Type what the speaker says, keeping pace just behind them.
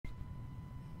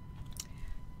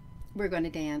We're going to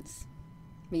dance,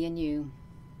 me and you.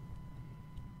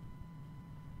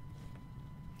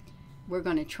 We're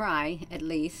going to try, at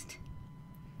least.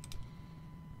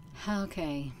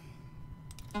 Okay.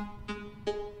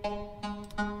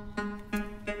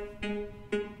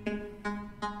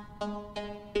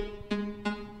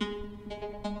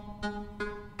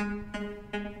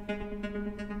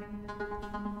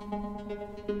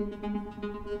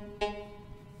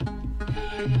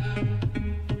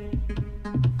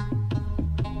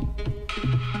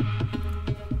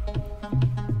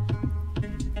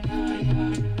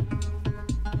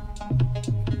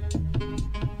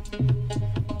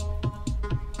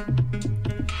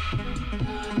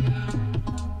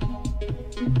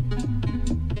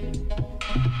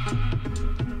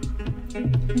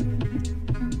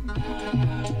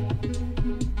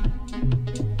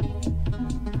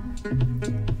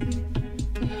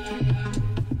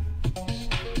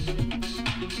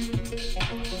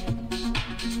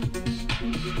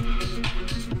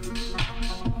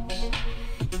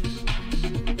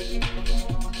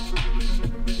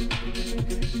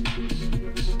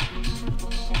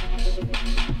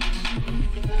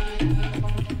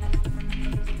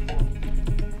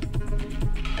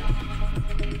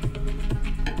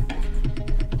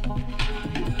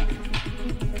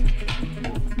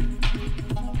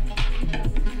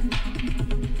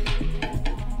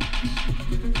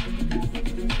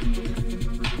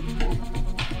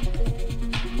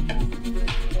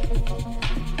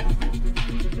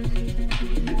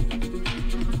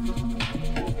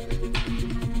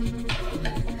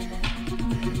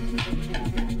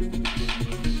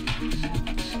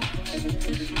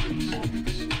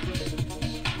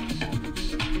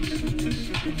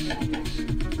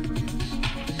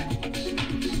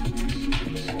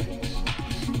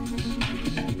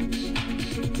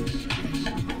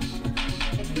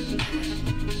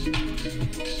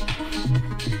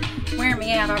 Wearing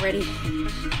me out already.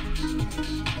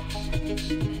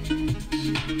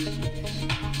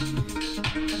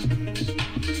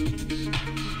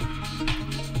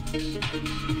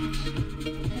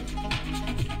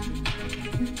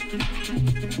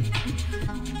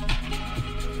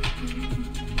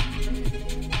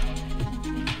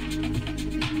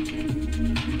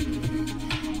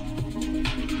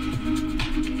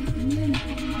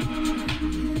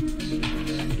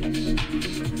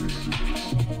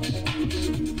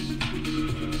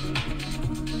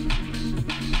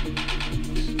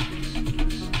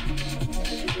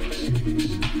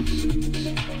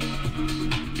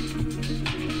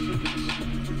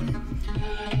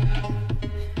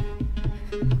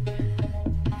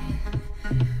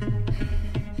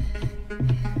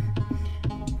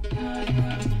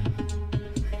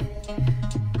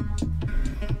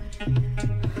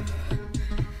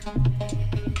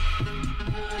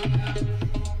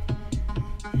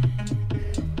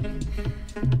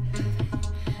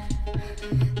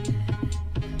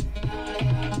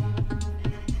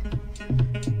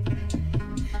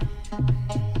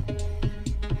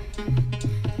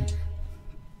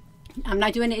 I'm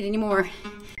not doing it anymore.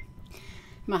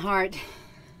 My heart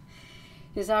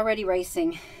is already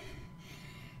racing,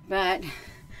 but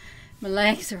my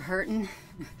legs are hurting.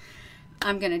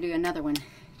 I'm gonna do another one,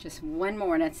 just one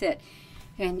more and that's it.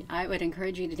 And I would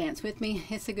encourage you to dance with me.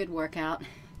 It's a good workout.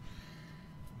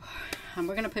 And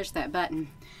we're gonna push that button.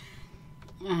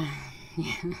 Yeah.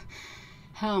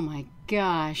 Oh my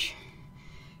gosh.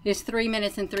 It's 3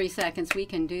 minutes and 3 seconds. We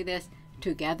can do this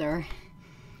together.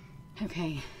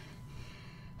 Okay.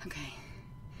 Okay.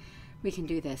 We can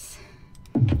do this.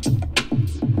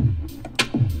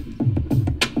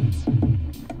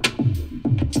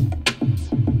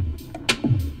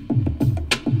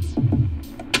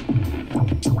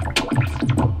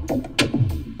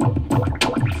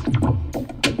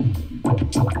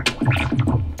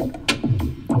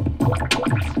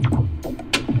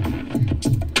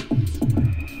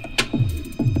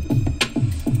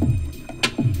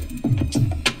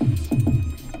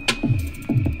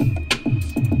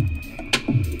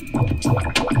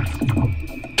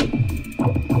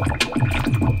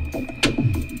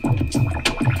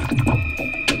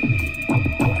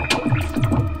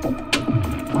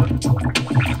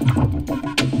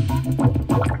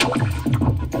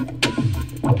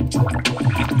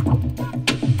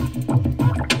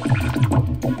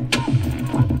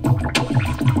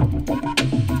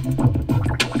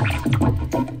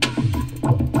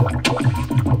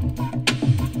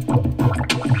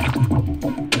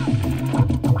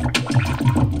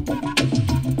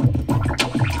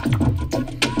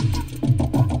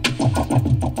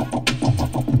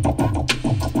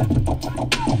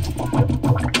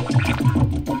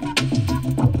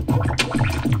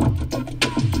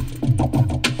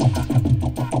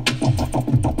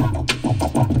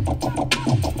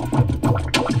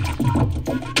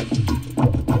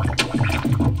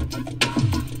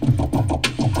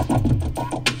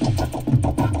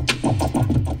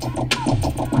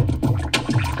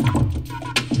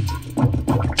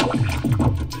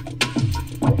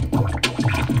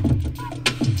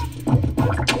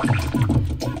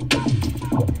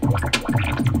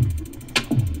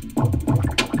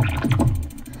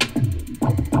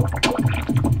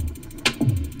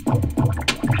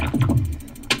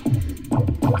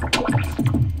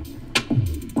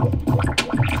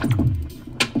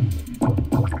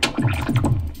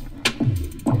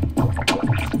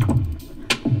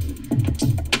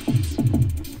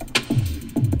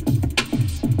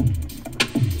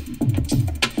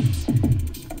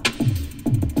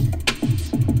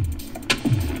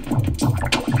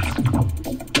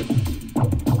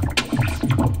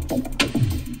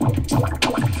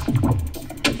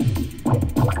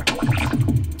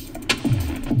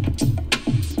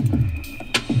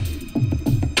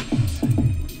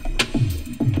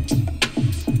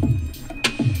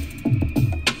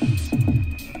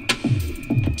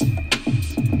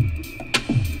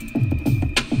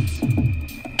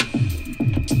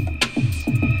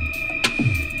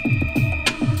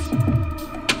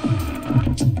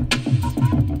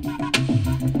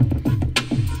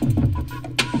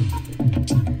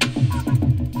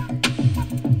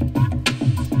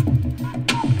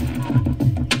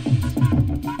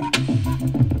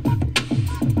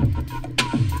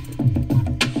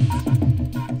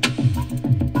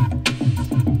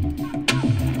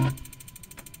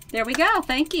 There we go.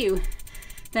 Thank you.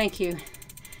 Thank you.